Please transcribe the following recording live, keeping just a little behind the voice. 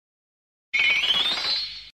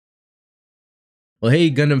Well,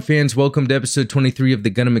 hey, Gundam fans, welcome to episode 23 of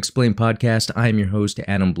the Gundam Explained podcast. I'm your host,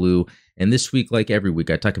 Adam Blue, and this week, like every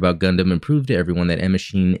week, I talk about Gundam and prove to everyone that M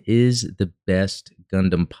Machine is the best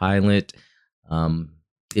Gundam pilot.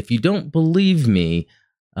 If you don't believe me,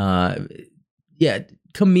 yeah,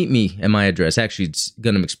 come meet me at my address. Actually, it's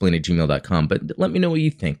GundamExplained@gmail.com, but let me know what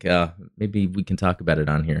you think. Maybe we can talk about it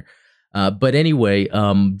on here. But anyway,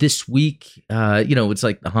 this week, it's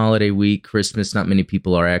like the holiday week, Christmas. Not many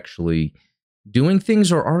people are actually doing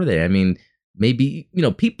things, or are they? I mean, maybe,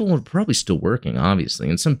 people are probably still working, obviously,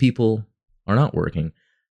 and some people are not working.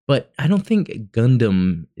 But I don't think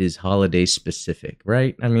Gundam is holiday specific,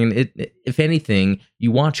 right? I mean, if anything,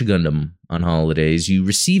 you watch Gundam on holidays, you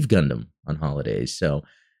receive Gundam on holidays. So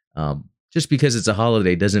just because it's a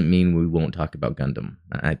holiday doesn't mean we won't talk about Gundam.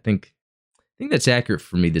 I think that's accurate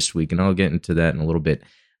for me this week, and I'll get into that in a little bit.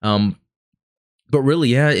 But really,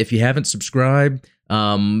 yeah, if you haven't subscribed,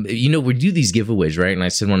 we do these giveaways, right? And I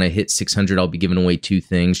said when I hit 600, I'll be giving away 2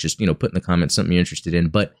 things. Just, put in the comments something you're interested in.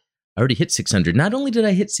 But I already hit 600. Not only did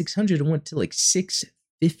I hit 600, I went to like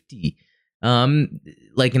 650,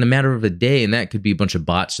 like in a matter of a day. And that could be a bunch of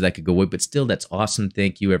bots, so that could go away. But still, that's awesome.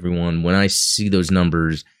 Thank you, everyone. When I see those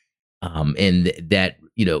numbers, and that,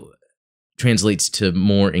 translates to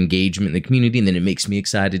more engagement in the community, and then it makes me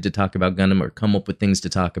excited to talk about Gundam or come up with things to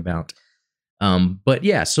talk about. But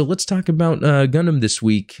yeah, so let's talk about Gundam this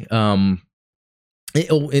week. Speaking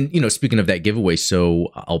of that giveaway,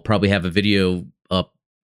 so I'll probably have a video up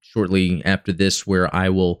shortly after this where I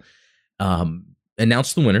will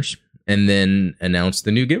announce the winners and then announce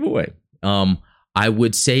the new giveaway. I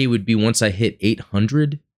would say it would be once I hit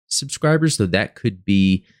 800 subscribers, so that could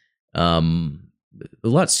be a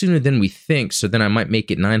lot sooner than we think. So then I might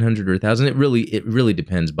make it 900 or 1,000. It really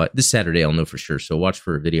depends. But this Saturday I'll know for sure. So watch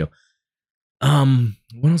for a video.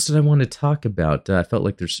 What else did I want to talk about? I felt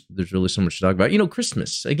like there's really so much to talk about.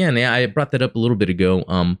 Christmas. Again, I brought that up a little bit ago.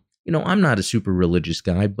 I'm not a super religious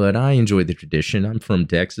guy, but I enjoy the tradition. I'm from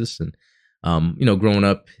Texas, and growing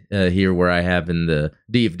up here where I have in the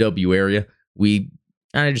DFW area,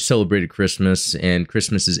 I just celebrated Christmas, and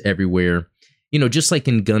Christmas is everywhere. Just like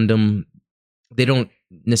in Gundam, they don't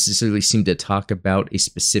necessarily seem to talk about a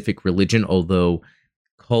specific religion, although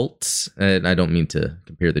cults, and I don't mean to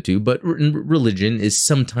compare the two, but religion is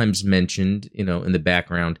sometimes mentioned, in the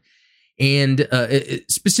background. And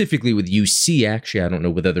specifically with UC, actually, I don't know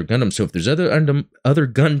with other Gundam. So if there's other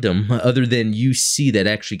Gundam other than UC that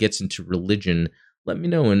actually gets into religion, let me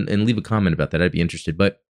know and leave a comment about that. I'd be interested.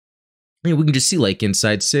 But we can just see, like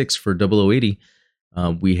inside 6 for 0080,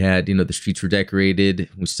 we had, the streets were decorated.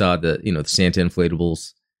 We saw the Santa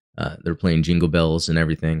inflatables. They're playing Jingle Bells and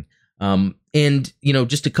everything. And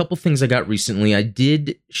just a couple things I got recently. I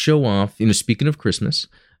did show off, speaking of Christmas,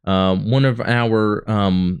 one of our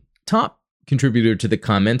top contributor to the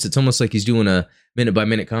comments. It's almost like he's doing a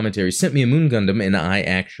minute-by-minute commentary. Sent me a Moon Gundam, and I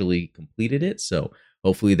actually completed it. So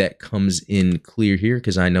hopefully that comes in clear here,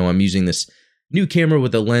 because I know I'm using this new camera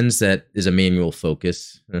with a lens that is a manual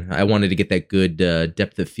focus. I wanted to get that good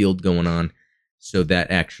depth of field going on, so that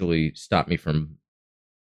actually stopped me from...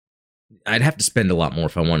 I'd have to spend a lot more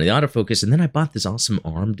if I wanted the autofocus. And then I bought this awesome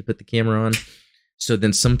arm to put the camera on. So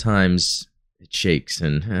then sometimes it shakes,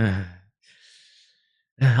 and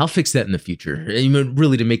I'll fix that in the future.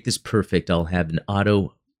 Really, to make this perfect, I'll have an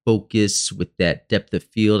autofocus with that depth of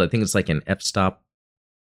field. I think it's like an f-stop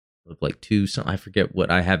of like 2. So I forget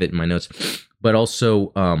what I have it in my notes. But also,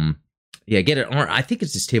 get an arm. I think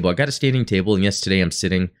it's this table. I got a standing table, and yes, today I'm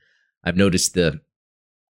sitting. I've noticed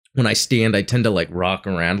when I stand, I tend to like rock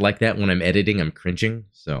around like that. When I'm editing, I'm cringing.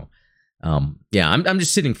 So, I'm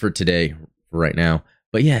just sitting for today, for right now.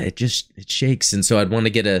 But yeah, it shakes. And so I'd want to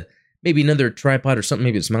get maybe another tripod or something.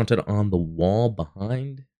 Maybe it's mounted on the wall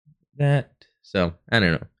behind that. So I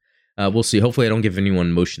don't know. We'll see. Hopefully I don't give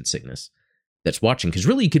anyone motion sickness that's watching. Because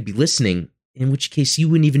really you could be listening, in which case you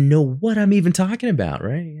wouldn't even know what I'm even talking about,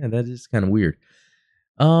 right? Yeah, that is kind of weird.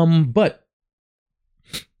 But...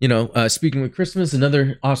 speaking of Christmas,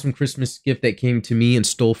 another awesome Christmas gift that came to me and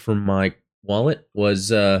stole from my wallet was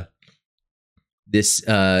this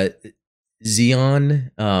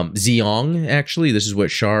Zeong, actually. This is what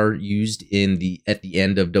Char used at the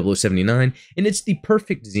end of 0079, and it's the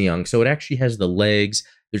perfect Zeong. So it actually has the legs.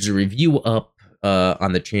 There's a review up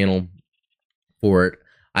on the channel for it.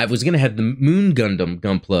 I was going to have the Moon Gundam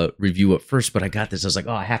Gunpla review up first, but I got this. I was like,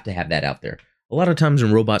 I have to have that out there. A lot of times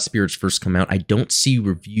when Robot Spirits first come out, I don't see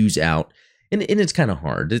reviews out, and it's kind of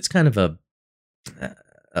hard. It's kind of a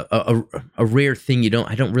rare thing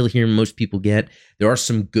I don't really hear most people get. There are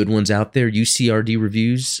some good ones out there. UCRD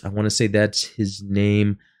Reviews, I want to say that's his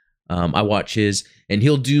name. I watch his, and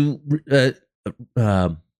he'll do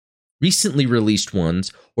recently released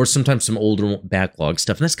ones, or sometimes some older backlog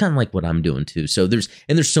stuff. And that's kind of like what I'm doing too. So there's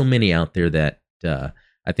so many out there that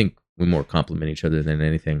I think we more complement each other than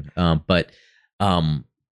anything.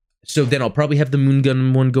 So then I'll probably have the Moon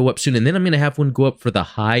Gun one go up soon. And then I'm going to have one go up for the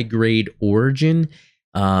high grade Origin.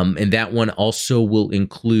 And that one also will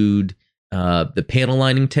include the panel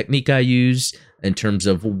lining technique I use in terms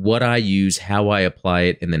of what I use, how I apply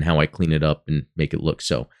it, and then how I clean it up and make it look.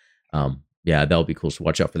 So, yeah, that'll be cool. So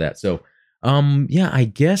watch out for that. So, yeah, I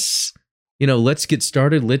guess, let's get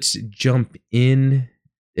started. Let's jump in.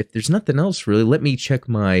 If there's nothing else really, let me check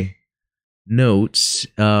my notes.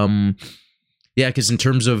 Yeah, because in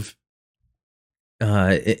terms of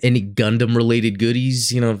any Gundam related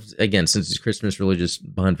goodies, again, since it's Christmas, really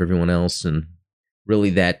just behind for everyone else, and really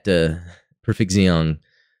that Perfect Zeong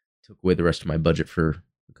took away the rest of my budget for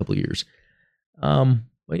a couple of years.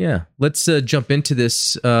 But yeah, let's jump into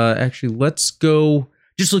this. Actually, let's go.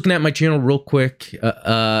 Just looking at my channel real quick.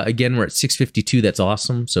 Again, we're at 652. That's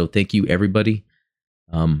awesome. So thank you, everybody.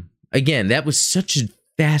 Again, that was such a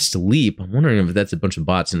fast leap. I'm wondering if that's a bunch of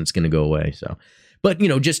bots and it's going to go away. So, but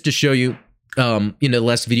just to show you, the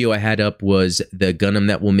last video I had up was the Gundam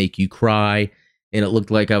that will make you cry, and it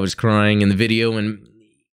looked like I was crying in the video, and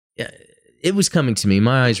it was coming to me.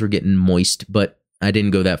 My eyes were getting moist, but I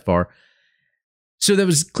didn't go that far. So that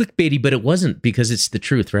was clickbaity, but it wasn't, because it's the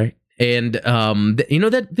truth, right? And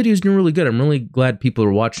that video is doing really good. I'm really glad people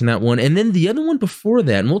are watching that one. And then the other one before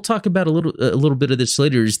that, and we'll talk about a little bit of this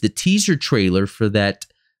later, is the teaser trailer for that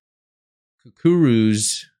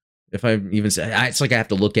Kukuru's. If I even say, it's like I have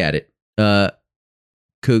to look at it.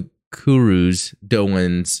 Kukuru's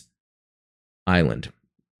Doan's Island.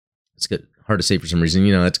 It's good, hard to say for some reason.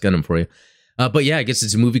 That's Gundam for you. But yeah, I guess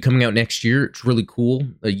it's a movie coming out next year. It's really cool.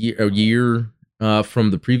 A year from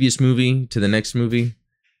the previous movie to the next movie.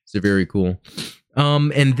 So very cool.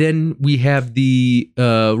 And then we have the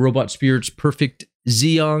Robot Spirits Perfect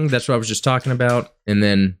Zeong. That's what I was just talking about. And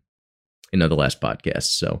then the last podcast.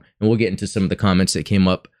 So, and we'll get into some of the comments that came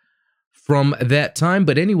up from that time.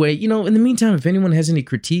 But anyway, in the meantime, if anyone has any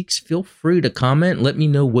critiques, feel free to comment. Let me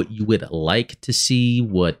know what you would like to see,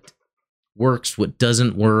 what works, what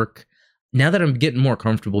doesn't work. Now that I'm getting more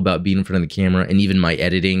comfortable about being in front of the camera, and even my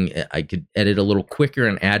editing, I could edit a little quicker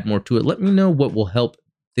and add more to it. Let me know what will help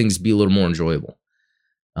things be a little more enjoyable.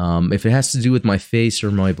 If it has to do with my face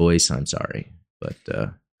or my voice, I'm sorry. But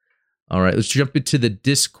all right, let's jump into the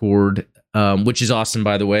Discord, which is awesome,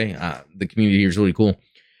 by the way. The community here is really cool.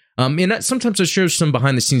 And sometimes I show some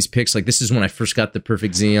behind the scenes pics. Like this is when I first got the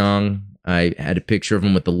Perfect Zeong. I had a picture of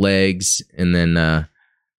him with the legs, and then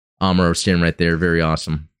Amuro standing right there. Very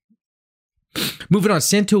awesome. Moving on,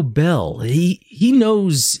 Santo Bell. He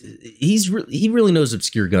knows, he really knows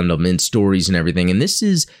obscure Gundam and stories and everything. And this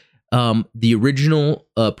is the original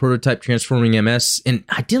prototype transforming MS. And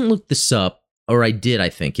I didn't look this up, or I did, I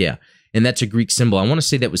think, yeah. And that's a Greek symbol. I want to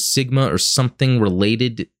say that was Sigma or something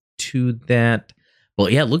related to that.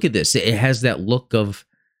 But yeah, look at this. It has that look of,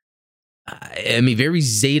 very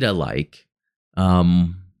Zeta-like.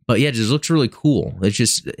 But yeah, it just looks really cool. It's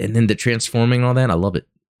just, and then the transforming and all that, I love it.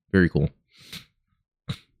 Very cool.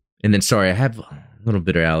 And then, sorry, I have a little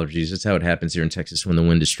bit of allergies. That's how it happens here in Texas when the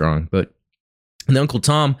wind is strong. But and then Uncle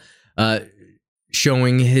Tom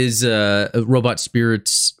showing his Robot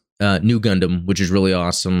Spirits new Gundam, which is really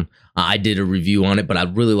awesome. I did a review on it, but I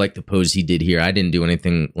really like the pose he did here. I didn't do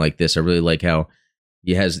anything like this. I really like how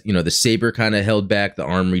he has, the saber kind of held back, the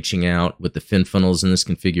arm reaching out with the fin funnels in this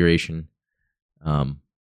configuration.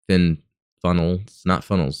 Fin funnels, not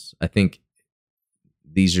funnels. I think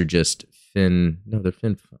these are just fin. No, they're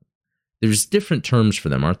fin. There's different terms for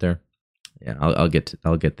them, aren't there? Yeah, I'll get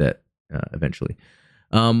that eventually.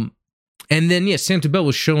 And then yeah, Santo Bell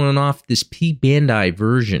was showing off this P Bandai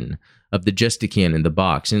version of the Justican in the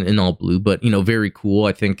box, in all blue, but very cool.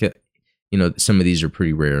 I think some of these are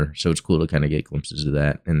pretty rare, so it's cool to kind of get glimpses of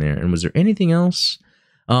that in there. And was there anything else?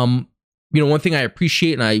 One thing I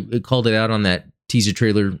appreciate, and I called it out on that teaser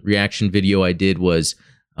trailer reaction video I did, was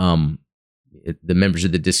the members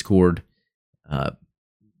of the Discord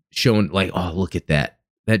showing like, oh, look at that.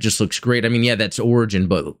 That just looks great. I mean, yeah, that's Origin,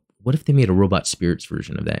 but what if they made a Robot Spirits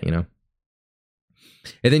version of that, And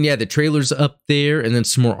then, yeah, the trailer's up there, and then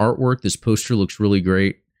some more artwork. This poster looks really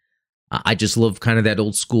great. I just love kind of that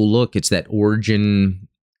old school look. It's that Origin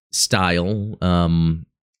style,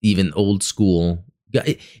 even old school.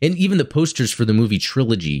 And even the posters for the movie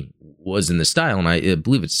Trilogy was in the style, and I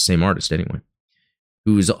believe it's the same artist anyway,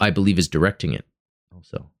 I believe is directing it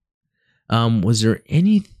also. Was there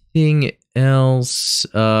anything else?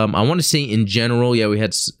 I want to say in general, yeah, we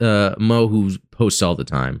had Mo, who posts all the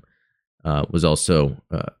time. was also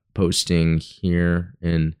posting here.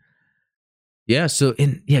 And yeah, so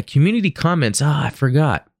community comments. I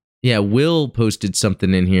forgot. Yeah, Will posted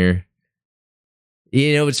something in here.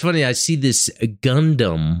 You know, it's funny. I see this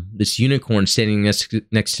Gundam, this unicorn standing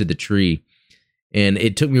next to the tree. And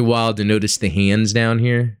it took me a while to notice the hands down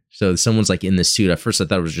here. So someone's like in the suit. At first I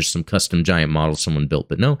thought it was just some custom giant model someone built.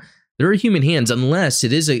 But no, there are human hands, unless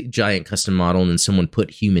it is a giant custom model and then someone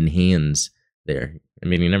put human hands there. I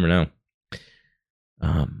mean, you never know.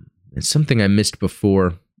 It's something I missed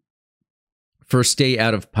before. First day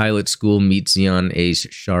out of pilot school, meet Zeon Ace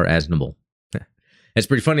Char Aznable. That's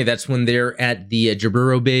pretty funny. That's when they're at the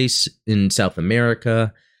Jaburo base in South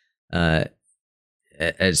America. At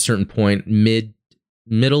a certain point, middle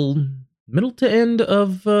to end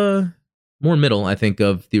of more middle, I think,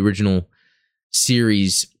 of the original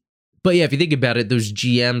series. But yeah, if you think about it, those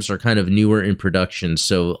GMs are kind of newer in production.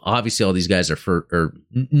 So obviously, all these guys are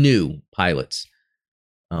new pilots,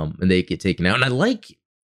 and they get taken out. And I like,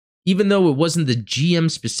 even though it wasn't the GM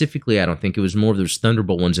specifically, I don't think it was more of those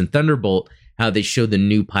Thunderbolt ones. In Thunderbolt, how they show the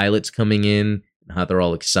new pilots coming in, and how they're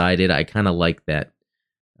all excited. I kind of like that.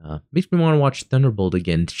 Makes me want to watch Thunderbolt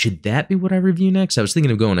again. Should that be what I review next? I was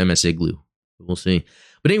thinking of going MS Igloo. We'll see.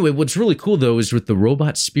 But anyway, what's really cool, though, is with the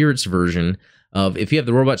Robot Spirits version of, if you have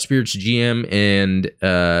the Robot Spirits GM and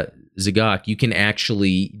Zagok, you can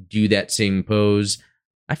actually do that same pose.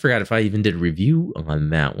 I forgot if I even did a review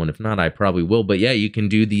on that one. If not, I probably will. But yeah, you can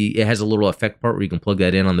do it has a little effect part where you can plug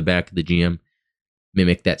that in on the back of the GM.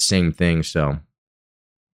 Mimic that same thing. So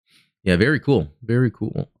yeah, very cool. Very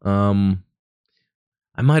cool.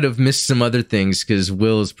 I might have missed some other things because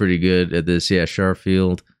Will is pretty good at this. Yeah,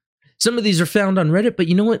 Charfield. Some of these are found on Reddit, but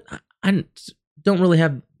you know what? I don't really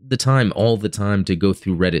have the time all the time to go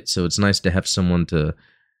through Reddit, so it's nice to have someone to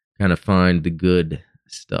kind of find the good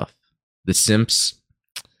stuff. The Simps.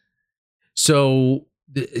 So,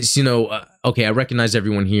 you know, okay, I recognize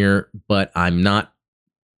everyone here, but I'm not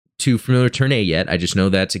too familiar with Turn A yet. I just know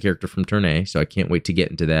that's a character from Turn A, so I can't wait to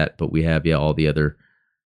get into that. But we have, all the other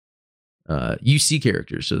UC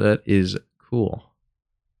characters, so that is cool.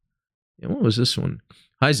 Yeah, what was this one?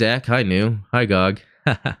 Hi, Zach. Hi, New. Hi, Gog.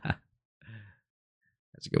 That's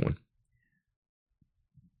a good one.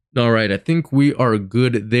 All right, I think we are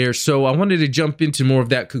good there. So I wanted to jump into more of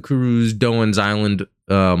that Kukuru's Doan's Island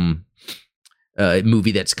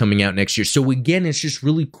movie that's coming out next year. So again, it's just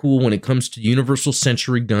really cool when it comes to Universal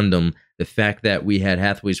Century Gundam, the fact that we had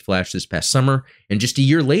Hathaway's Flash this past summer, and just a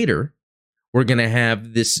year later, we're going to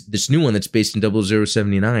have this new one that's based in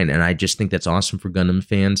 0079, and I just think that's awesome for Gundam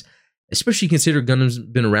fans, especially consider Gundam's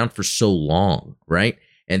been around for so long, right?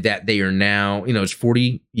 And that they are now, it's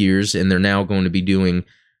 40 years, and they're now going to be doing...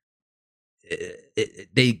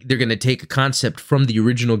 They're going to take a concept from the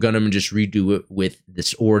original Gundam and just redo it with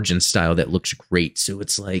this origin style that looks great. So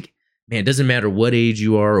it's like, man, it doesn't matter what age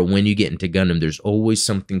you are or when you get into Gundam, there's always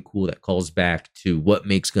something cool that calls back to what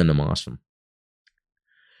makes Gundam awesome.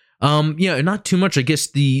 Yeah, not too much. I guess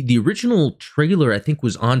the original trailer, I think,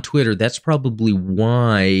 was on Twitter. That's probably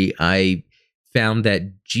why I found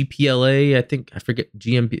that GPLA, I forget,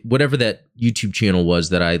 GMP, whatever that YouTube channel was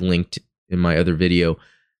that I linked in my other video.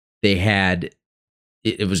 They had,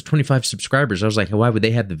 it was 25 subscribers. I was like, why would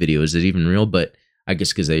they have the video? Is it even real? But I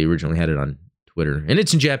guess because they originally had it on Twitter. And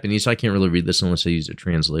it's in Japanese, so I can't really read this unless I use a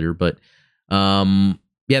translator. But yeah,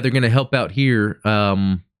 they're going to help out here.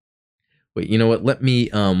 Wait, you know what? Let me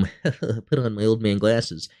put on my old man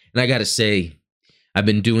glasses. And I got to say, I've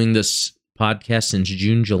been doing this podcast since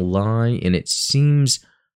June, July, and it seems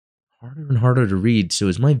harder and harder to read. So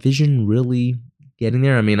is my vision really getting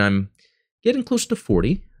there? I mean, I'm getting close to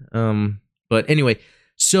 40. But anyway,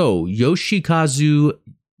 so Yoshikazu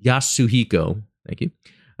Yasuhiko, thank you,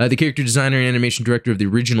 the character designer and animation director of the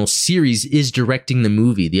original series, is directing the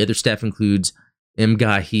movie. The other staff includes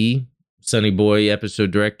Mgahi, Sunny Boy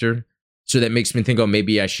episode director. So that makes me think,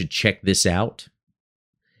 maybe I should check this out.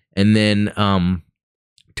 And then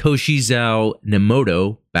Toshizao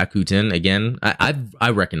Nemoto, Bakuten, again, I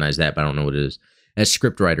recognize that, but I don't know what it is, as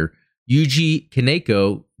scriptwriter. Yuji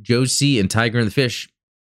Kaneko, Josie, and Tiger and the Fish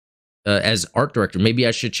as art director. Maybe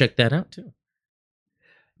I should check that out too.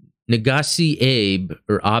 Nagase Abe,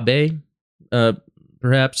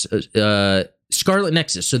 perhaps. Scarlet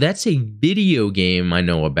Nexus. So that's a video game I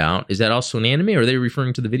know about. Is that also an anime, or are they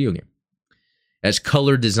referring to the video game? As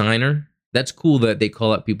color designer. That's cool that they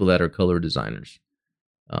call out people that are color designers.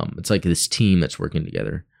 It's like this team that's working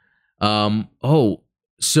together. So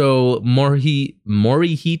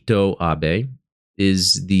Morihito Abe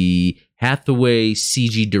is the Hathaway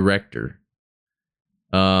CG director.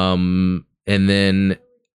 And then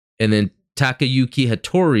Takayuki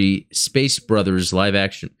Hattori, Space Brothers live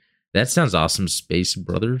action. That sounds awesome. Space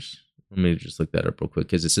Brothers. Let me just look that up real quick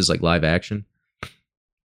because this is like live action.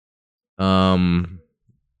 Live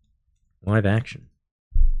action.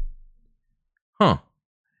 Huh.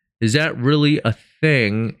 Is that really a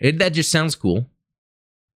thing? That just sounds cool.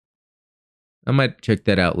 I might check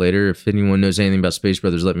that out later. If anyone knows anything about Space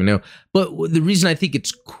Brothers, let me know. But the reason I think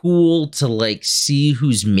it's cool to like see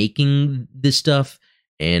who's making this stuff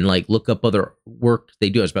and like look up other work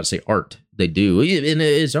they do. I was about to say art. They do. And it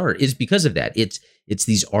is art. It's because of that. It's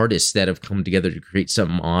these artists that have come together to create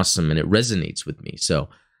something awesome, and it resonates with me. So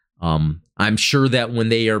I'm sure that when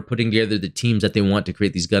they are putting together the teams that they want to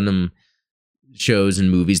create these Gundam shows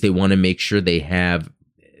and movies, they want to make sure they have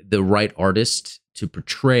the right artist to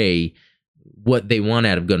portray what they want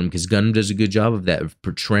out of Gundam, because Gundam does a good job of that, of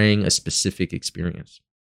portraying a specific experience.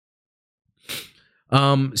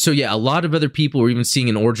 So yeah, a lot of other people. We're even seeing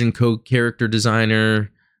an Origin co-character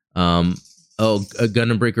designer, a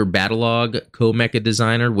Gundam Breaker Battlelog co-mecha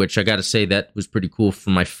designer, which I got to say that was pretty cool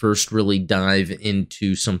for my first really dive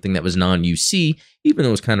into something that was non-UC, even though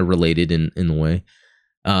it was kind of related in the way.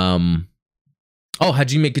 Hajime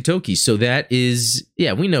Katoki. So that is,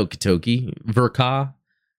 yeah, we know Katoki, Verka.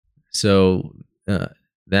 So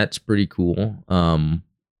that's pretty cool.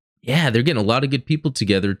 Yeah, they're getting a lot of good people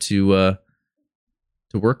together to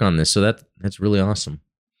work on this. So that's really awesome.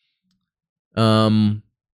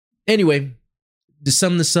 Anyway, to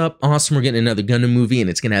sum this up, awesome. We're getting another Gundam movie, and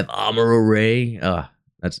it's gonna have Amuro Ray.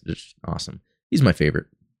 That's just awesome. He's my favorite,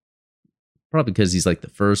 probably because he's like the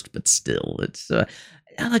first, but still, it's I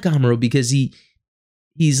like Amuro because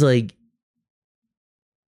he's like.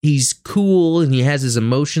 He's cool and he has his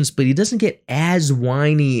emotions, but he doesn't get as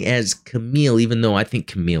whiny as Camille, even though I think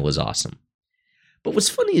Camille is awesome. But what's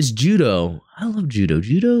funny is Judo. I love Judo.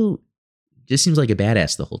 Judo just seems like a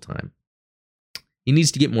badass the whole time. He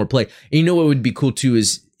needs to get more play. And you know what would be cool too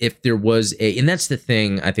is if there was and that's the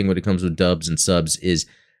thing I think when it comes with dubs and subs is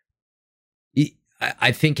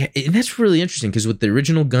I think, and that's really interesting because with the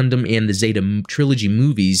original Gundam and the Zeta trilogy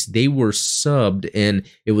movies, they were subbed and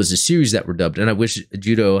it was a series that were dubbed. And I wish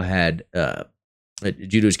Judo's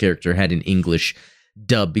character had an English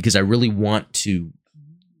dub because I really want to.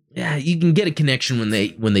 Yeah, you can get a connection when they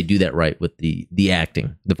do that right with the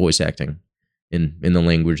acting, the voice acting in the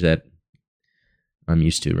language that I'm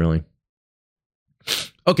used to, really.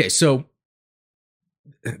 Okay, so.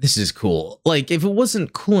 This is cool. Like, if it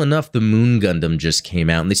wasn't cool enough, the Moon Gundam just came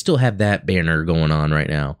out, and they still have that banner going on right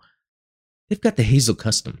now. They've got the Hazel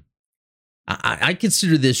Custom. I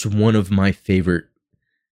consider this one of my favorite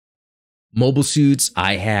mobile suits.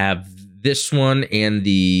 I have this one and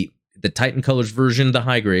the Titan Colors version, the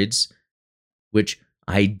high grades, which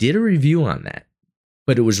I did a review on that,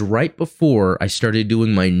 but it was right before I started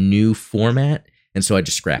doing my new format, and so I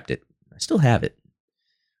just scrapped it. I still have it.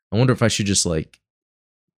 I wonder if I should just like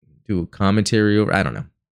do a commentary over. I don't know,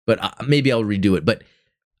 but maybe I'll redo it. But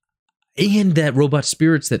and that Robot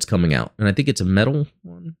Spirits that's coming out, and I think it's a metal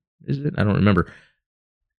one. Is it? I don't remember.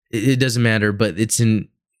 It doesn't matter, but it's in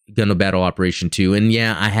Gundam Battle Operation 2. And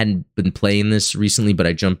yeah, I hadn't been playing this recently, but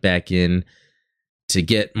I jumped back in to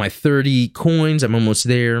get my 30 coins. I'm almost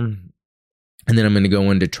there, and then I'm going to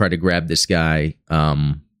go in to try to grab this guy.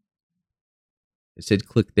 It said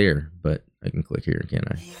click there, but I can click here, can't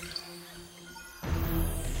I?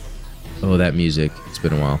 Oh, that music. It's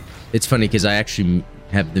been a while. It's funny because I actually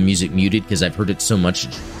have the music muted because I've heard it so much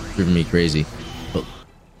it's driven me crazy.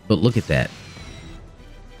 But look at that.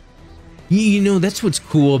 You know, that's what's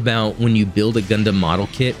cool about when you build a Gundam model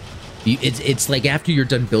kit. It's like after you're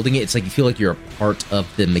done building it, it's like you feel like you're a part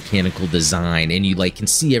of the mechanical design and you like can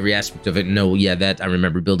see every aspect of it. No, yeah, that I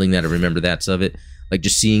remember building that. I remember that's of it. Like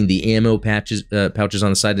just seeing the ammo pouches on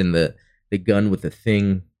the side and the gun with the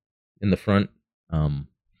thing in the front.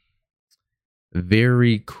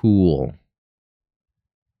 Very cool.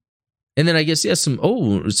 And then I guess, yeah,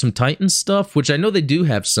 some Titan stuff, which I know they do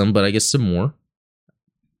have some, but I guess some more.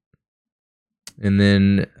 And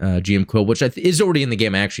then GM Quill, which is already in the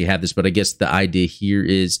game. I actually have this, but I guess the idea here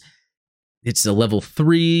is it's a level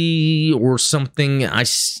 3 or something. I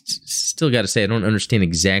still got to say, I don't understand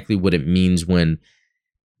exactly what it means when,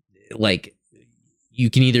 like, you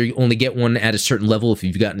can either only get one at a certain level if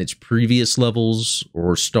you've gotten its previous levels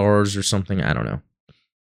or stars or something. I don't know.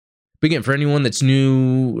 But again, for anyone that's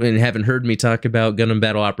new and haven't heard me talk about Gundam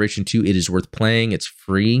Battle Operation 2, it is worth playing. It's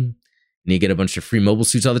free. And you get a bunch of free mobile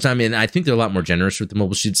suits all the time. And I think they're a lot more generous with the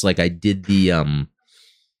mobile suits. Like I did the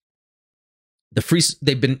free,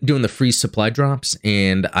 they've been doing the free supply drops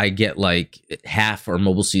and I get like half our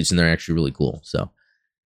mobile suits and they're actually really cool. So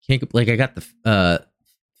can't, like I got the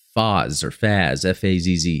Faz or Faz,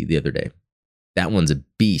 F-A-Z-Z, the other day. That one's a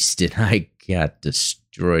beast, and I got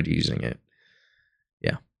destroyed using it.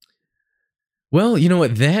 Yeah. Well, you know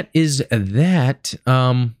what? That is that.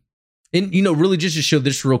 And, really just to show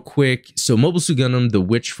this real quick. So Mobile Suit Gundam, The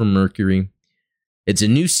Witch from Mercury. It's a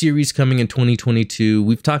new series coming in 2022.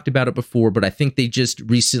 We've talked about it before, but I think they just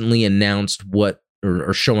recently announced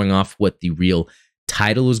or showing off what the real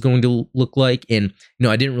title is going to look like. And,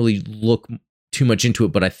 I didn't really look too much into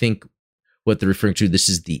it, but I think what they're referring to, this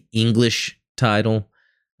is the English title,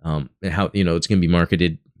 and how, it's going to be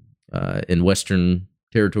marketed in Western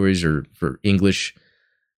territories or for English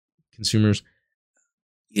consumers.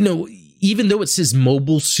 Even though it says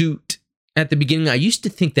Mobile Suit at the beginning, I used to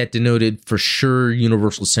think that denoted for sure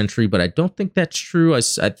Universal Century, but I don't think that's true.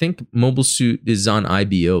 I think Mobile Suit is on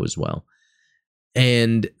IBO as well.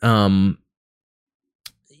 And, so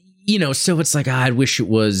it's like, I wish it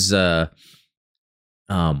was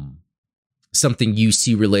something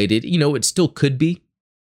UC related. It still could be,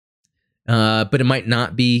 but it might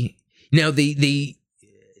not be. Now, they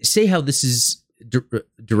say how this is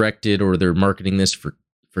directed, or they're marketing this for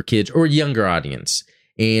kids or younger audience.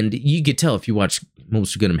 And you could tell if you watch Mobile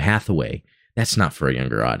Suit Gundam Hathaway, that's not for a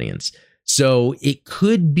younger audience. So it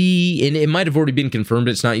could be, and it might have already been confirmed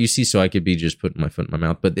it's not UC, so I could be just putting my foot in my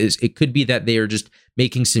mouth, but it could be that they are just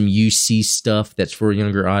making some UC stuff that's for a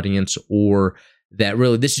younger audience, or that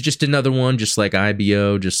really this is just another one, just like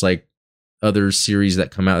IBO, just like other series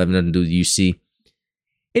that come out that have nothing to do with UC.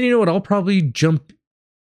 And you know what? I'll probably jump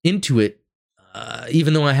into it,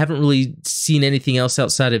 even though I haven't really seen anything else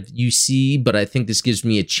outside of UC, but I think this gives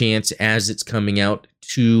me a chance as it's coming out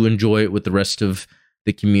to enjoy it with the rest of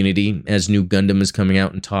the community as new Gundam is coming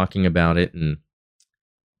out and talking about it. And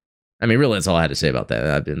I mean, really, that's all I had to say about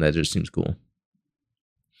that. That just seems cool.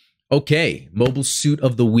 Okay, Mobile Suit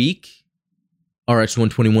of the Week.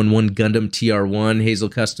 RX-121 Gundam TR1 Hazel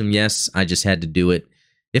Custom. Yes, I just had to do it.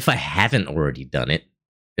 If I haven't already done it.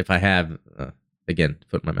 If I have, again,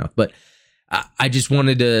 foot in my mouth. But I just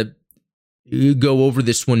wanted to go over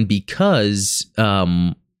this one because,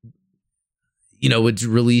 it's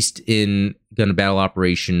released in Gundam Battle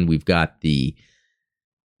Operation. We've got the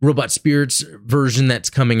Robot Spirits version that's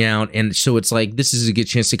coming out. And so it's like, this is a good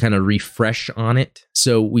chance to kind of refresh on it.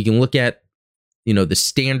 So we can look at, the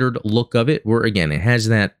standard look of it, where, again, it has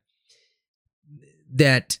that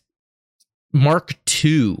Mark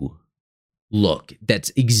II look that's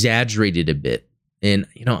exaggerated a bit. And,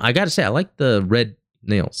 I got to say, I like the red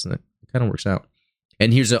nails. That kind of works out.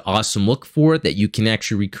 And here's an awesome look for it that you can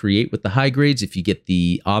actually recreate with the high grades if you get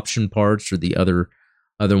the option parts or the other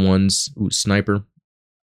ones. Ooh, sniper.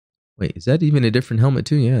 Wait, is that even a different helmet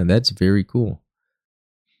too? Yeah, that's very cool.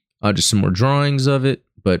 Just some more drawings of it,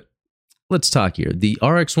 but let's talk here. The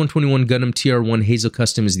RX-121 Gundam TR1 Hazel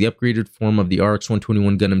Custom is the upgraded form of the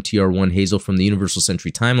RX-121 Gundam TR1 Hazel from the Universal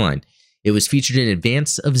Century timeline. It was featured in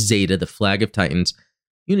Advance of Zeta, the Flag of Titans.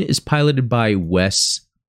 Unit is piloted by Wes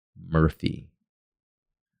Murphy.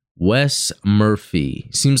 Wes Murphy.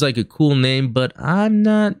 Seems like a cool name, but I'm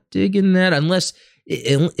not digging that. Unless,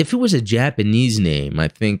 if it was a Japanese name, I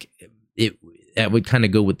think that would kind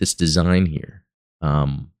of go with this design here.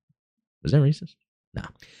 Was that racist? No.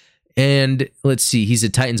 And let's see, he's a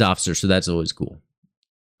Titans officer, so that's always cool.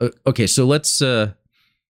 Okay, so let's go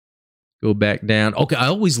back down. Okay, I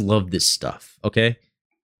always love this stuff, okay?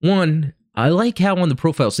 One, I like how on the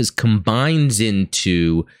profile it says combines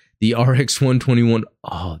into the RX-121.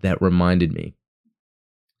 Oh, that reminded me.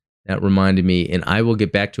 And I will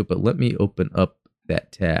get back to it, but let me open up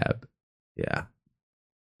that tab. Yeah.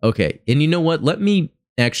 Okay, and you know what? Let me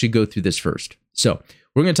actually go through this first. So,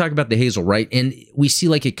 we're going to talk about the Hazel, right? And we see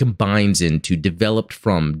like it combines into, developed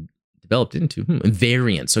into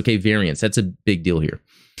variants. Okay, variants. That's a big deal here.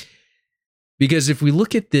 Because if we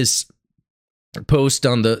look at this post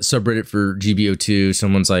on the subreddit for GBO2,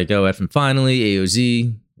 someone's like, oh, effing finally,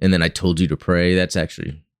 AOZ. And then I told you to pray. That's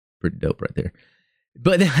actually pretty dope right there.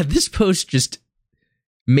 But this post just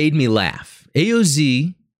made me laugh.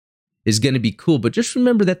 AOZ is going to be cool, but just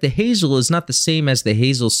remember that the Hazel is not the same as the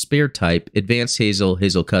Hazel spare type, Advanced Hazel,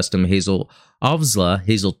 Hazel Custom, Hazel Avzla,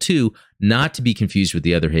 Hazel 2, not to be confused with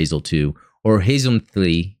the other Hazel 2, or Hazel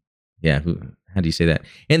 3. Yeah, how do you say that?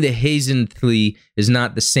 And the Hazen 3 is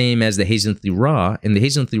not the same as the Hazen 3 Raw, and the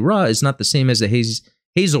Hazen 3 Raw is not the same as the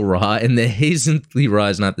Hazel Raw, and the Hazen 3 Raw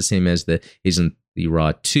is not the same as the Hazen 3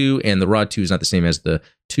 Raw 2, and the Raw 2 is not the same as the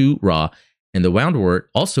 2 Raw. And the Woundwort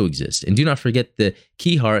also exists. And do not forget the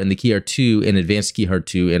Keyheart and the Keyheart 2 and Advanced Keyheart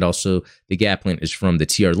 2. And also the Gaplant is from the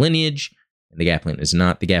TR lineage. And the Gaplant is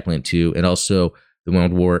not the Gaplant 2. And also the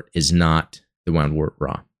Woundwort is not the Woundwort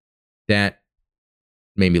Raw. That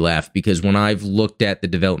made me laugh, because when I've looked at the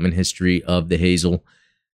development history of the Hazel,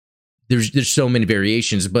 there's so many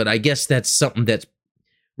variations, but I guess that's something that's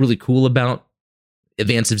really cool about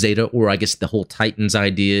Advance of Zeta, or I guess the whole Titans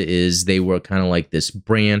idea is they were kind of like this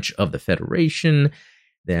branch of the Federation,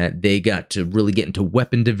 that they got to really get into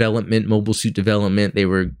weapon development, mobile suit development. It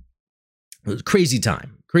was a crazy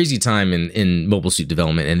time in mobile suit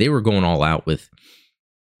development, and they were going all out with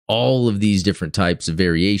all of these different types of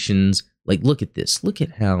variations. Like, look at this. Look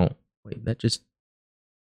at how, wait, that just,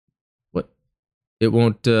 what? It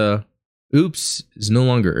won't, oops, is no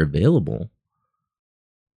longer available.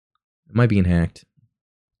 Am I being hacked?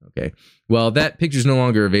 Okay. Well, that picture's no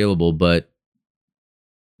longer available, but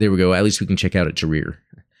there we go. At least we can check out its rear.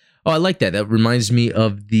 Oh, I like that. That reminds me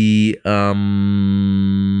of the,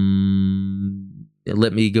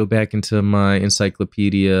 let me go back into my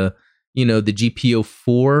encyclopedia. You know, the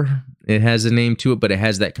GP04, it has a name to it, but it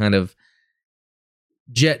has that kind of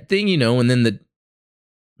jet thing, you know, and then the,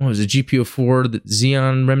 what was it, GP04, the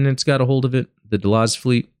Xeon Remnants got a hold of it, the Delaz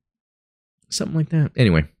fleet, something like that.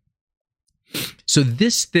 Anyway, so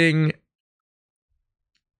this thing,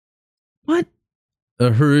 what? A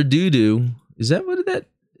Huradudu, is that what that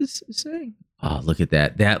is saying? Oh, look at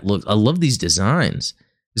that. That looks, I love these designs.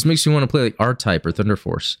 This makes me want to play like R-Type or Thunder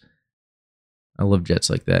Force. I love jets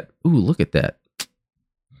like that. Ooh, look at that.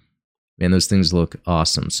 Man, those things look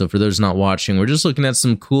awesome. So for those not watching, we're just looking at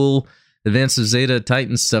some cool Advance of Zeta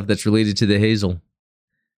Titan stuff that's related to the Hazel.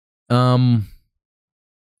 So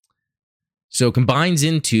combines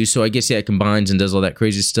into, so I guess, yeah, it combines and does all that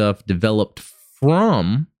crazy stuff. Developed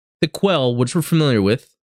from the Quell, which we're familiar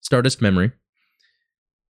with, Stardust Memory.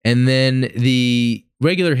 And then the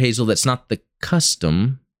regular Hazel, that's not the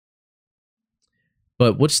custom.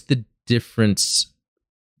 But what's the difference?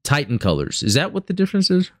 Titan colors. Is that what the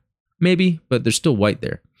difference is? Maybe, but there's still white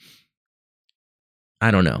there. I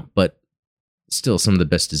don't know, but still some of the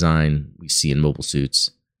best design we see in mobile suits.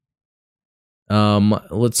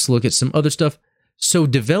 Let's look at some other stuff. So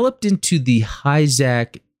developed into the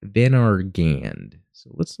Hyzak Vanargand. So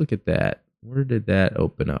let's look at that. Where did that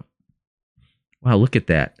open up? Wow, look at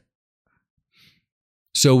that.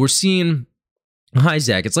 So we're seeing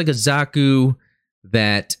Hyzak. It's like a Zaku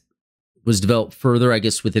that was developed further, I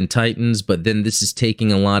guess, within Titans, but then this is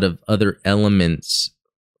taking a lot of other elements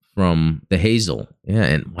from the Hazel. Yeah,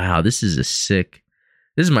 and wow, this is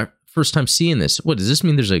my first time seeing this. What, does this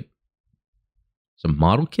mean there's a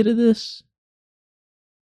model kit of this?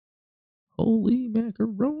 Holy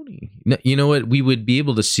macaroni. No, you know what we would be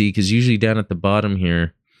able to see, because usually down at the bottom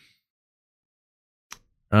here,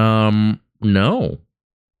 no.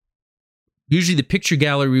 Usually the picture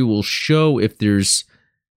gallery will show if there's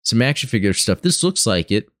some action figure stuff. This looks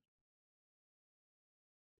like it.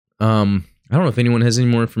 I don't know if anyone has any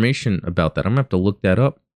more information about that. I'm gonna have to look that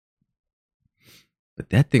up. But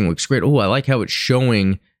that thing looks great. Oh, I like how it's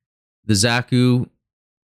showing the Zaku,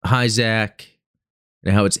 Hyzak,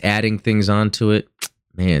 and how it's adding things onto it.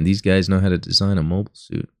 Man, these guys know how to design a mobile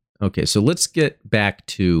suit. Okay, so let's get back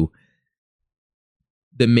to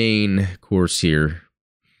the main course here.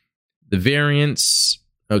 The variants.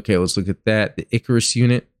 Okay, let's look at that. The Icarus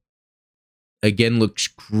unit. Again, looks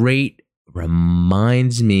great.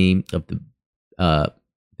 Reminds me of the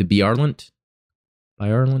Byarlant.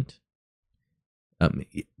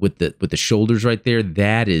 With the shoulders right there.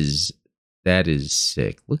 That is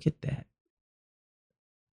sick. Look at that.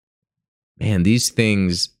 Man, these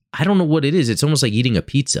things, I don't know what it is. It's almost like eating a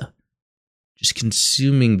pizza. Just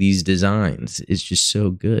consuming these designs is just so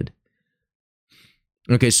good.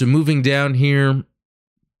 Okay, so moving down here,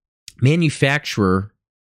 manufacturer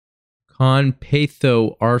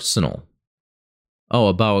Conpatho Arsenal. Oh,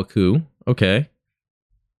 a Bawaku. Okay.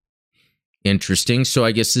 Interesting. So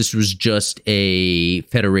I guess this was just a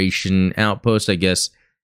Federation outpost. I guess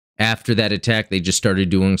after that attack, they just started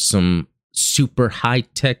doing some super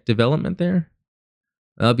high-tech development there.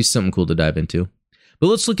 That'll be something cool to dive into. But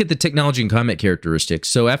let's look at the technology and combat characteristics.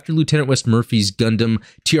 So after Lieutenant Wes Murphy's Gundam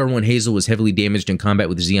TR-1 Hazel was heavily damaged in combat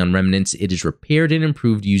with Xeon remnants, it is repaired and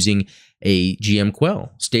improved using a GM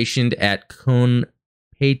Quell stationed at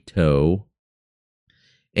Konpeito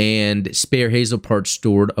and spare Hazel parts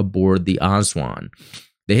stored aboard the Aswan.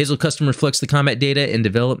 The Hazel custom reflects the combat data and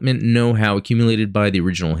development know-how accumulated by the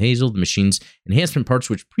original Hazel. The machine's enhancement parts,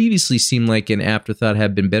 which previously seemed like an afterthought,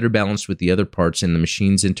 have been better balanced with the other parts in the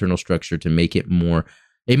machine's internal structure to make it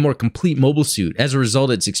a more complete mobile suit. As a result,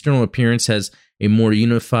 its external appearance has a more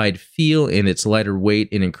unified feel, and its lighter weight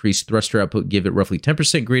and increased thruster output give it roughly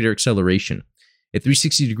 10% greater acceleration. A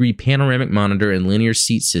 360-degree panoramic monitor and linear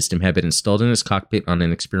seat system have been installed in its cockpit on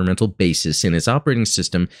an experimental basis, and its operating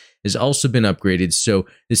system has also been upgraded, so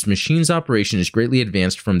this machine's operation is greatly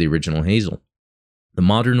advanced from the original Hazel. The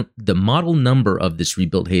model number of this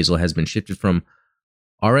rebuilt Hazel has been shifted from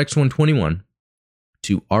RX-121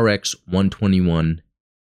 to RX-121-1.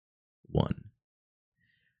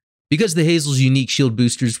 Because the Hazel's unique shield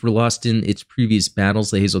boosters were lost in its previous battles,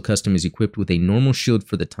 the Hazel Custom is equipped with a normal shield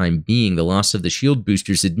for the time being. The loss of the shield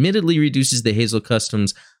boosters admittedly reduces the Hazel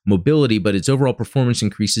Custom's mobility, but its overall performance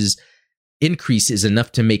increase is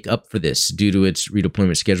enough to make up for this. Due to its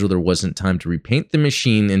redeployment schedule, there wasn't time to repaint the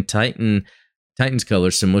machine in Titan's color,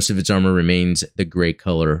 so most of its armor remains the gray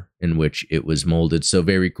color in which it was molded. So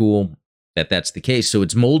very cool that that's the case. So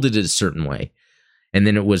it's molded a certain way, and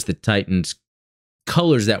then it was the Titan's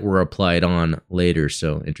colors that were applied on later.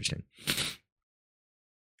 So interesting.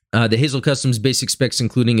 The Hazel Custom's basic specs,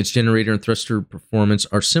 including its generator and thruster performance,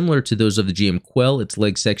 are similar to those of the GM Quell. Its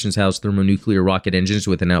leg sections house thermonuclear rocket engines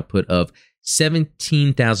with an output of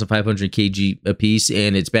 17,500 kg apiece,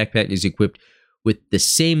 and its backpack is equipped with the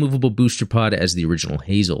same movable booster pod as the original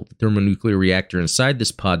Hazel. The thermonuclear reactor inside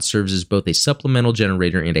this pod serves as both a supplemental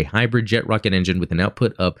generator and a hybrid jet rocket engine with an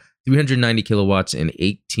output of 390 kilowatts and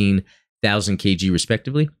 18,000 kg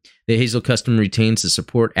respectively. The Hazel Custom retains the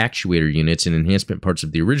support actuator units and enhancement parts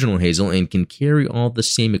of the original Hazel and can carry all the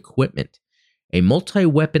same equipment. A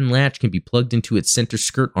multi-weapon latch can be plugged into its center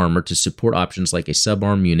skirt armor to support options like a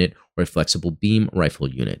subarm unit or a flexible beam rifle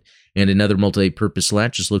unit. And another multi-purpose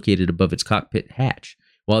latch is located above its cockpit hatch.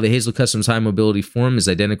 While the Hazel Custom's high mobility form is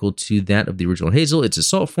identical to that of the original Hazel, its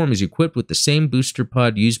assault form is equipped with the same booster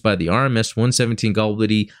pod used by the RMS-117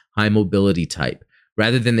 Gallipoli high mobility type.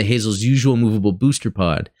 Rather than the Hazel's usual movable booster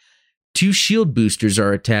pod, 2 shield boosters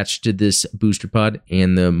are attached to this booster pod,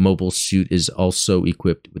 and the mobile suit is also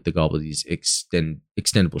equipped with the Gallipoli's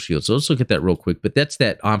extendable shield. So let's look at that real quick. But that's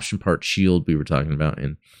that option part shield we were talking about.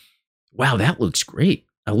 And wow, that looks great.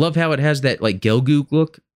 I love how it has that like Gelgoog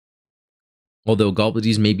look. Although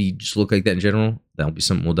Gallipoli's maybe just look like that in general. That'll be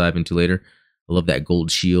something we'll dive into later. I love that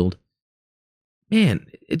gold shield. Man,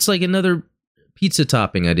 it's like another pizza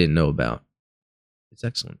topping I didn't know about. It's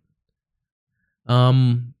excellent.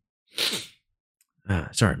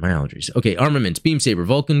 Sorry, my allergies. Okay, armaments: beam saber,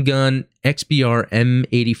 Vulcan gun, XBR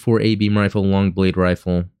M84A beam rifle, long blade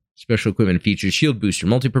rifle. Special equipment features: shield booster,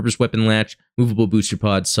 multi-purpose weapon latch, movable booster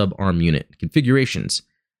pod, sub-arm unit. Configurations.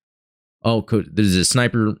 Oh, there's a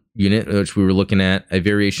sniper unit, which we were looking at. A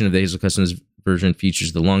variation of the Hazel Customs version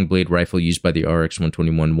features the long blade rifle used by the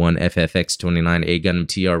RX-121-1, FFX-29A Gundam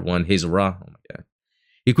TR-1 Hazel Ra. Oh my god.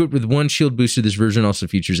 Equipped with 1 shield booster, this version also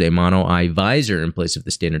features a mono-eye visor in place of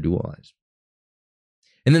the standard dual eyes.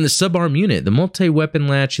 And then the sub-arm unit, the multi-weapon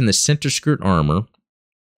latch in the center skirt armor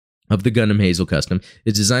of the Gundam Hazel Custom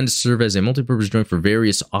is designed to serve as a multi-purpose joint for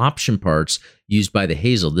various option parts used by the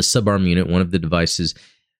Hazel. This sub-arm unit, one of the devices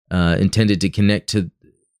intended to connect to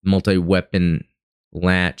multi-weapon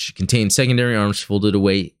latch, contains secondary arms folded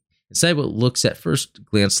away inside what looks at first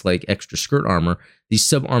glance like extra skirt armor. These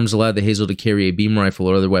sub-arms allow the Hazel to carry a beam rifle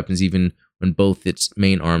or other weapons even when both its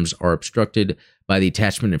main arms are obstructed by the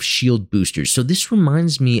attachment of shield boosters. So this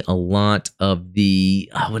reminds me a lot of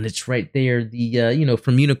the, when it's right there, the,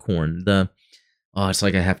 from Unicorn, it's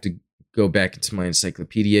like I have to go back into my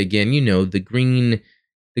encyclopedia again, the green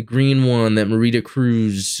one that Marita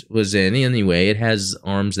Cruz was in. Anyway, it has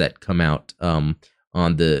arms that come out on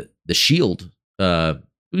the shield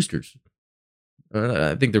boosters.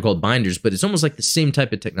 I think they're called binders, but it's almost like the same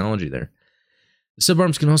type of technology there. The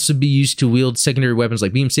subarms can also be used to wield secondary weapons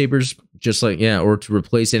like beam sabers, or to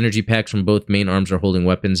replace energy packs when both main arms are holding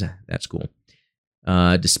weapons. That's cool.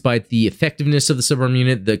 Despite the effectiveness of the subarm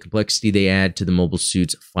unit, the complexity they add to the mobile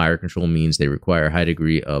suit's fire control means they require a high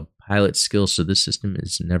degree of pilot skill, so this system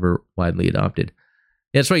is never widely adopted.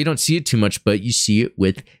 Yeah, that's right, you don't see it too much, but you see it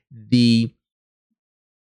with the...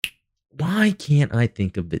 Why can't I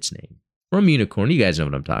think of its name? From Unicorn, you guys know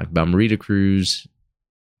what I'm talking about. Marita Cruz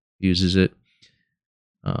uses it.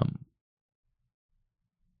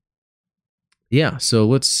 Yeah, so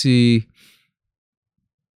let's see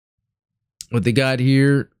what they got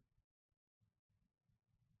here.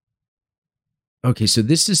 Okay, so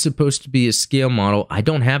this is supposed to be a scale model. I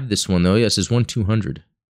don't have this one, though. Yes, it's 1/200.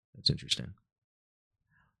 That's interesting.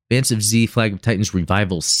 Advance of Z, Flag of Titans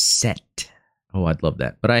Revival set. Oh, I'd love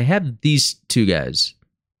that. But I have these two guys.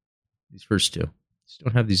 These first two. Just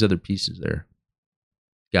don't have these other pieces there.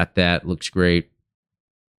 Got that. Looks great.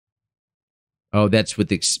 Oh, that's with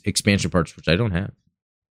expansion parts, which I don't have.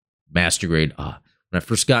 Master grade. When I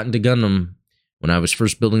first got into Gundam, when I was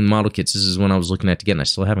first building the model kits, this is when I was looking at to get, and I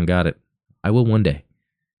still haven't got it. I will one day.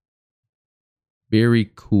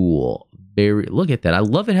 Very cool. Look at that. I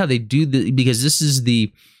love it how they do because this is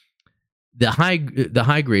the high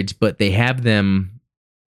grades, but they have them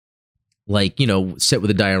like, set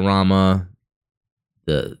with a diorama,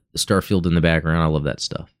 the Starfield in the background. I love that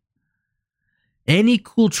stuff. Any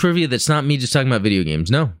cool trivia that's not me just talking about video games?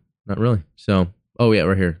 No, not really. So, oh yeah,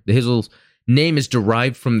 right here. The Hazel's name is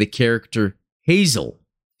derived from the character Hazel,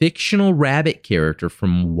 fictional rabbit character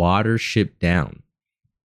from Watership Down.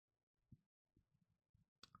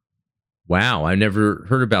 Wow, I never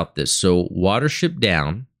heard about this. So, Watership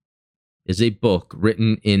Down is a book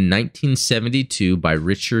written in 1972 by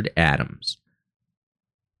Richard Adams.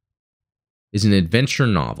 It's an adventure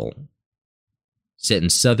novel set in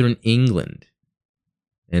southern England.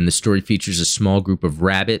 And the story features a small group of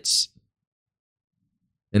rabbits.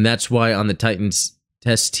 And that's why on the Titans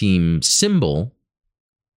test team symbol,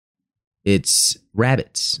 it's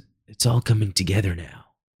rabbits. It's all coming together now.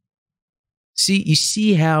 You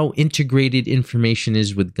see how integrated information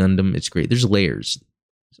is with Gundam? It's great. There's layers.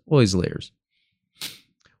 There's always layers.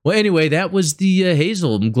 Well, anyway, that was the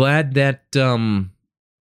Hazel. I'm glad that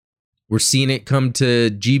we're seeing it come to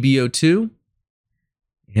GBO2.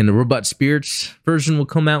 And the Robot Spirits version will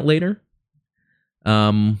come out later.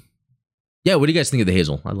 Yeah, what do you guys think of the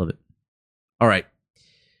Hazel? I love it. All right.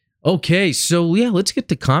 Okay, so yeah, let's get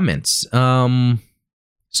to comments.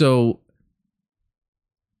 So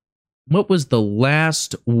what was the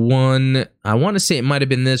last one? I want to say it might have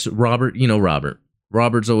been this. Robert, Robert.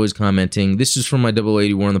 Robert's always commenting. This is from my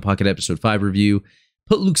 080 War in the Pocket episode 5 review.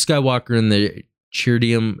 Put Luke Skywalker in the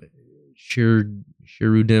Chirrudim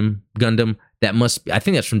Gundam. That must be, I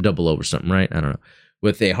think that's from 00 or something, right? I don't know.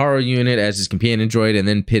 With a Haro unit as his companion droid, and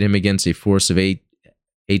then pit him against a force of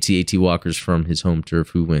AT-AT walkers from his home turf.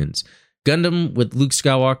 Who wins? Gundam with Luke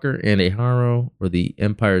Skywalker and a Haro, or the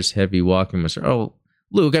Empire's heavy walking master? Oh,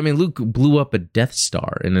 Luke. I mean, Luke blew up a Death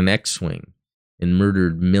Star in an X-Wing and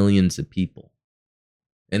murdered millions of people.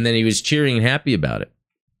 And then he was cheering and happy about it.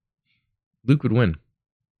 Luke would win.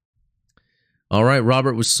 All right,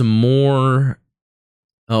 Robert, with some more.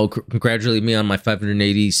 Oh, congratulate me on my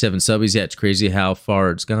 587 subbies. Yeah, it's crazy how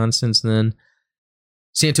far it's gone since then.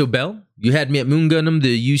 Santo Bell, you had me at Moon Gundam.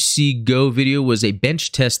 The UC Go video was a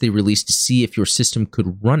bench test they released to see if your system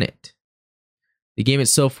could run it. The game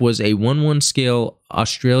itself was a 1-1 scale,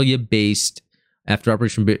 Australia-based after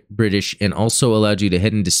Operation British, and also allowed you to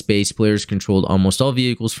head into space. Players controlled almost all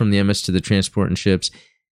vehicles from the MS to the transport and ships.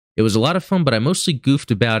 It was a lot of fun, but I mostly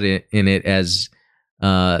goofed about it in it as...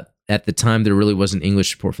 at the time, there really wasn't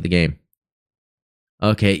English support for the game.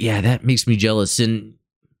 Okay, yeah, that makes me jealous. And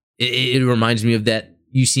it reminds me of that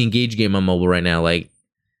UC Engage game on mobile right now. Like,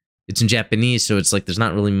 it's in Japanese, so it's like there's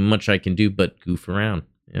not really much I can do but goof around.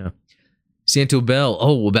 Yeah. Santo Bell.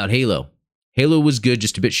 Oh, about Halo. Halo was good,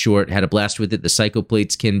 just a bit short. Had a blast with it. The Psycho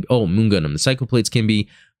Plates can... Oh, Moon Gundam. The Psycho Plates can be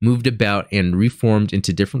moved about and reformed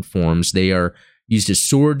into different forms. They are used as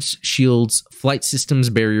swords, shields, flight systems,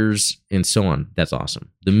 barriers, and so on. That's awesome.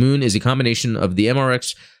 The Moon is a combination of the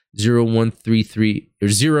MRX 0133 or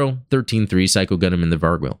 0133 Psycho Gundam and the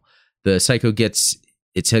Vargwell. The Psycho gets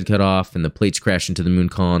its head cut off, and the plates crash into the Moon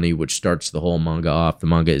colony, which starts the whole manga off. The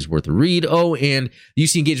manga is worth a read. Oh, and the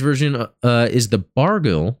UC Engage version is the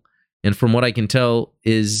Bargirl, and from what I can tell,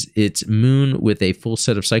 it's Moon with a full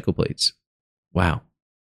set of Psycho Plates. Wow.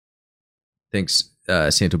 Thanks,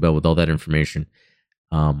 Santo Bell, with all that information.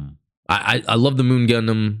 I love the Moon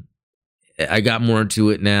Gundam. I got more into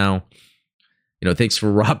it now. Thanks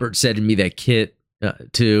for Robert sending me that kit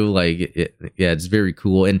too. Like, it's very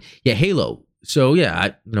cool. And yeah, Halo. So yeah,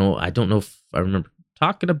 I don't know if I remember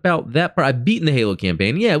talking about that part. I've beaten the Halo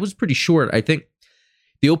campaign. Yeah, it was pretty short. I think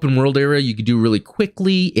the open world area you could do really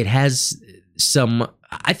quickly. It has some.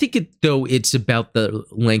 I think it's about the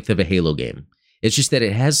length of a Halo game. It's just that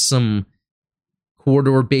it has some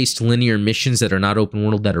corridor-based linear missions that are not open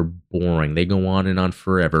world that are boring. They go on and on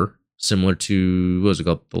forever, similar to, what was it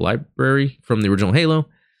called? The Library from the original Halo.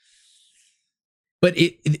 But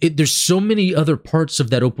there's so many other parts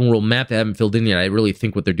of that open world map that I haven't filled in yet. I really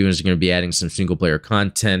think what they're doing is they're going to be adding some single-player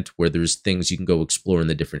content where there's things you can go explore in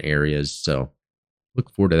the different areas. So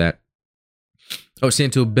look forward to that. Oh,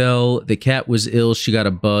 Santo Bell, the cat was ill. She got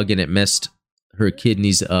a bug and it messed her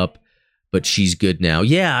kidneys up. But she's good now.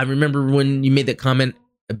 Yeah, I remember when you made that comment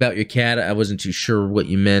about your cat. I wasn't too sure what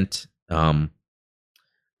you meant.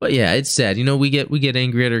 But yeah, it's sad. We get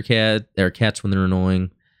angry at our cats when they're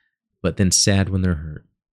annoying, but then sad when they're hurt.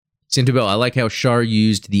 Santo Bell, I like how Char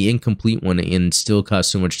used the incomplete one and still caused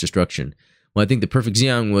so much destruction. Well, I think the Perfect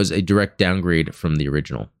Zeon was a direct downgrade from the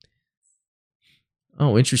original.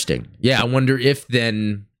 Oh, interesting. Yeah, I wonder if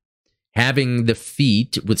then having the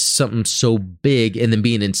feat with something so big and then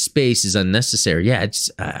being in space is unnecessary. Yeah,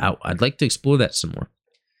 I'd like to explore that some more.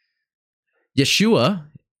 Yeshua,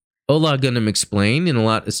 Hola Gundam Explained, and a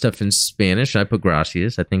lot of stuff in Spanish. I put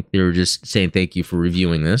gracias. I think they were just saying thank you for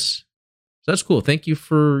reviewing this. So that's cool. Thank you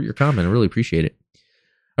for your comment. I really appreciate it.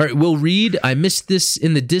 All right, we'll read. I missed this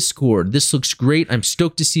in the Discord. This looks great. I'm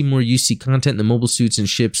stoked to see more UC content. The mobile suits and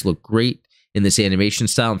ships look great in this animation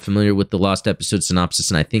style. I'm familiar with the Lost episode synopsis,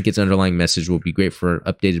 and I think its underlying message will be great for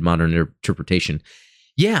updated modern interpretation.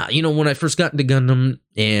 Yeah, when I first got into Gundam,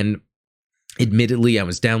 and admittedly, I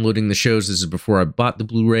was downloading the shows. This is before I bought the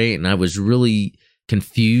Blu-ray, and I was really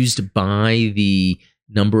confused by the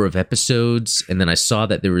number of episodes. And then I saw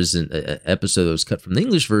that there was an episode that was cut from the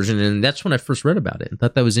English version, and that's when I first read about it and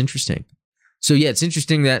thought that was interesting. So yeah, it's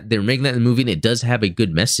interesting that they're making that in the movie, and it does have a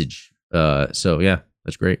good message. So yeah,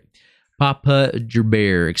 that's great. Papa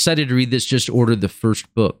Gerber, excited to read this. Just ordered the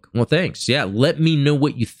first book. Well, thanks. Yeah, let me know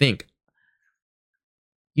what you think.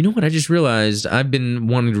 You know what? I just realized I've been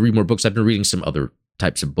wanting to read more books. I've been reading some other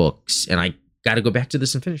types of books, and I got to go back to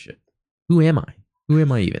this and finish it. Who am I? Who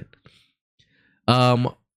am I even?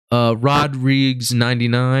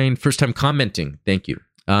 Rodrigues99, first time commenting. Thank you.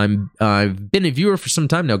 I've been a viewer for some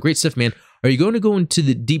time now. Great stuff, man. Are you going to go into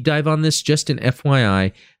the deep dive on this? Just an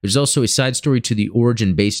FYI, there's also a side story to the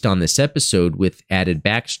origin based on this episode with added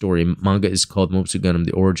backstory. Manga is called Mobile Suit Gundam: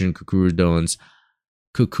 The Origin Kukuru's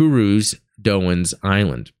Doan's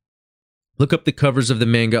Island. Look up the covers of the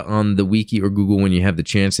manga on the wiki or Google when you have the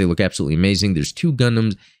chance. They look absolutely amazing. There's 2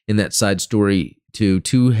 Gundams in that side story,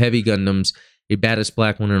 two heavy Gundams, a badass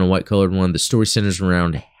black one and a white colored one. The story centers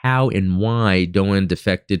around how and why Doan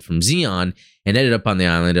defected from Zeon and ended up on the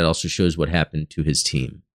island. It also shows what happened to his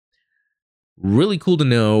team. Really cool to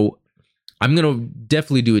know. I'm going to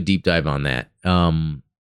definitely do a deep dive on that. I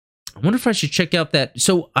wonder if I should check out that.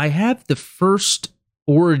 So I have the first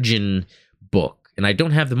Origin book, and I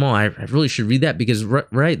don't have them all. I really should read that because,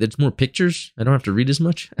 right, there's more pictures. I don't have to read as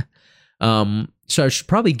much. So I should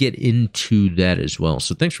probably get into that as well.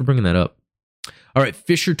 So thanks for bringing that up. All right,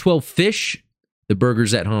 Fisher12 Fish, the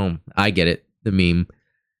burgers at home. I get it, the meme.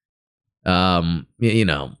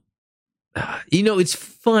 It's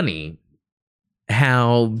funny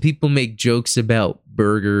how people make jokes about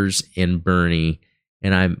burgers and Bernie,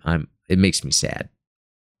 and it makes me sad.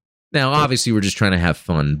 Now, obviously, we're just trying to have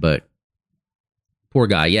fun, but poor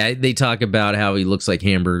guy. Yeah, they talk about how he looks like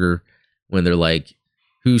Hamburger when they're like,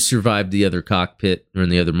 who survived the other cockpit or in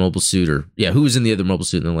the other mobile suit, or who was in the other mobile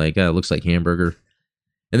suit? And they're like, it looks like Hamburger.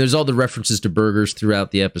 And there's all the references to burgers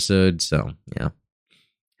throughout the episode. So yeah,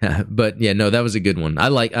 but yeah, no, that was a good one. I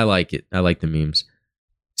like it. I like the memes.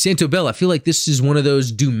 Santo Bell, I feel like this is one of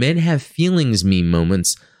those "do men have feelings" meme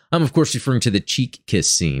moments. I'm of course referring to the cheek kiss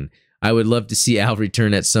scene. I would love to see Al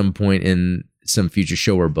return at some point in some future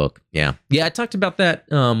show or book. Yeah, I talked about that.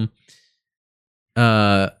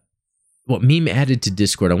 What meme added to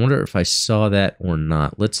Discord? I wonder if I saw that or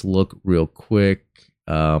not. Let's look real quick.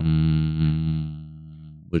 Was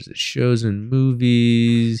it shows and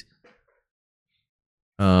movies?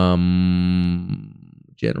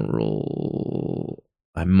 General.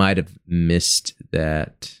 I might have missed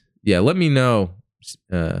that. Yeah, let me know,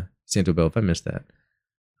 Santo Bell, if I missed that.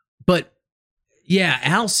 But yeah,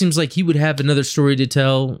 Al seems like he would have another story to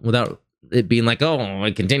tell without it being like,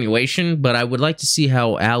 a continuation. But I would like to see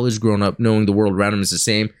how Al is grown up, knowing the world around him is the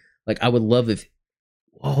same. Like, I would love if,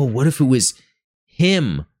 what if it was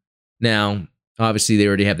him? Now, obviously, they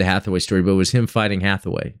already have the Hathaway story, but it was him fighting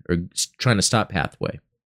Hathaway or trying to stop Hathaway.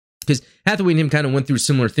 Because Hathaway and him kind of went through a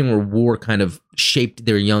similar thing where war kind of shaped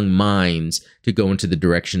their young minds to go into the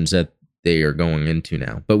directions that they are going into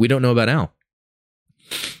now. But we don't know about Al.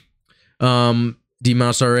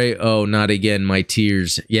 D-Mouse RA, not again, my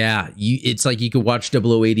tears. Yeah, it's like you could watch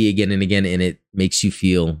 0080 again and again, and it makes you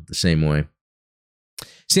feel the same way.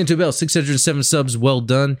 Santo Bell, 607 subs, well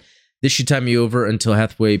done. This should time you over until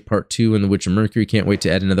Hathaway Part 2 and The Witch of Mercury. Can't wait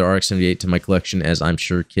to add another RX-78 to my collection, as I'm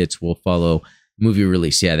sure kits will follow movie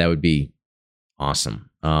release. Yeah, that would be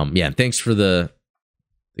awesome. Thanks for the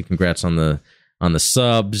congrats on the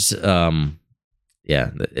subs. It's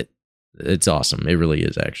awesome. It really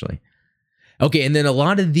is, actually. Okay, and then a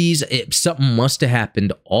lot of these, something must have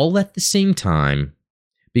happened all at the same time,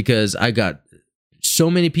 because I got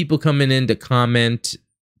so many people coming in to comment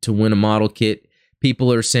to win a model kit.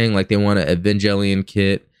 People are saying like they want an Evangelion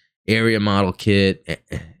kit, Area model kit,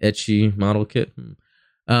 Ecchi model kit,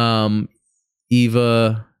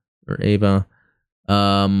 Eva,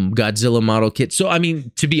 Godzilla model kit. So, I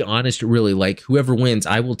mean, to be honest, really, like, whoever wins,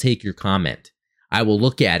 I will take your comment. I will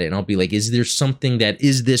look at it and I'll be like, is there something that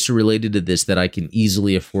is this related to this that I can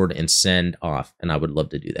easily afford and send off? And I would love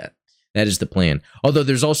to do that. That is the plan. Although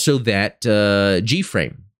there's also that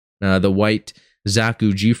G-frame, the white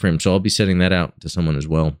Zaku G-frame. So I'll be sending that out to someone as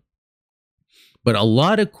well. But a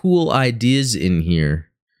lot of cool ideas in here.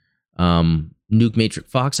 Nuke Matrix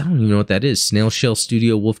Fox. I don't even know what that is. Snail Shell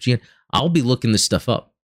Studio Wolf Gian. I'll be looking this stuff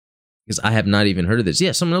up because I have not even heard of this.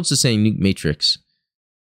 Yeah, someone else is saying Nuke Matrix.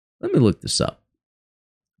 Let me look this up.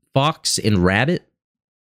 Fox and Rabbit.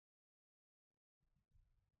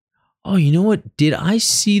 Oh, you know what? Did I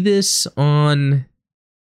see this on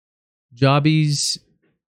Jobbies?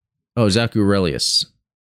 Oh, Zaku Aurelius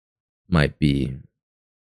might be.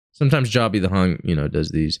 Sometimes Jobby the Hung, does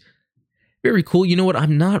these. Very cool. You know what?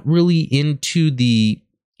 I'm not really into the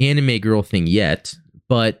anime girl thing yet,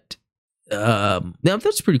 but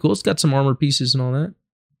that's pretty cool. It's got some armor pieces and all that.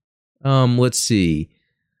 Let's see.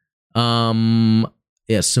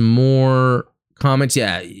 Yeah, some more comments.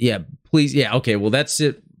 Yeah, please. Yeah, okay. Well, that's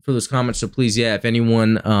it for those comments. So please, yeah, if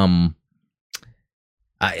anyone,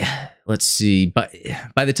 let's see. But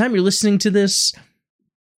by the time you're listening to this,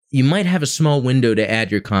 you might have a small window to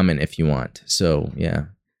add your comment if you want. So yeah,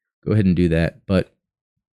 go ahead and do that. But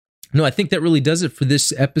no, I think that really does it for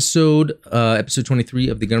this episode, episode 23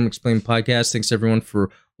 of the Gundam Explained podcast. Thanks everyone for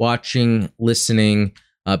watching, listening.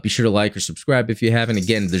 Be sure to like or subscribe if you haven't.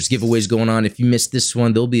 Again, there's giveaways going on. If you missed this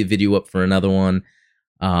one, there'll be a video up for another one.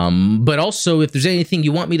 But also, if there's anything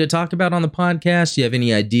you want me to talk about on the podcast, you have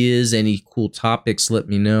any ideas, any cool topics, let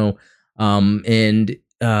me know.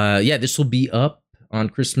 Yeah, this will be up on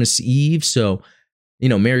Christmas Eve. So,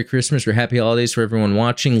 Merry Christmas or Happy Holidays for everyone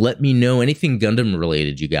watching. Let me know anything Gundam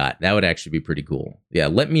related you got. That would actually be pretty cool. Yeah,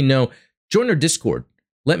 let me know. Join our Discord.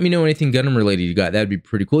 Let me know anything Gundam related you got. That'd be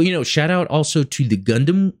pretty cool. Shout out also to the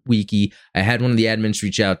Gundam Wiki. I had one of the admins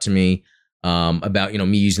reach out to me about,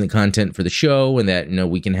 me using the content for the show and that,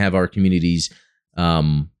 we can have our communities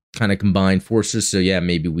kind of combine forces. So yeah,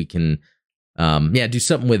 maybe we can, do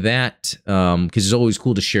something with that because it's always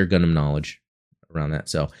cool to share Gundam knowledge around that.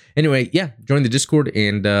 So anyway, yeah, join the Discord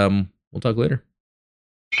and we'll talk later.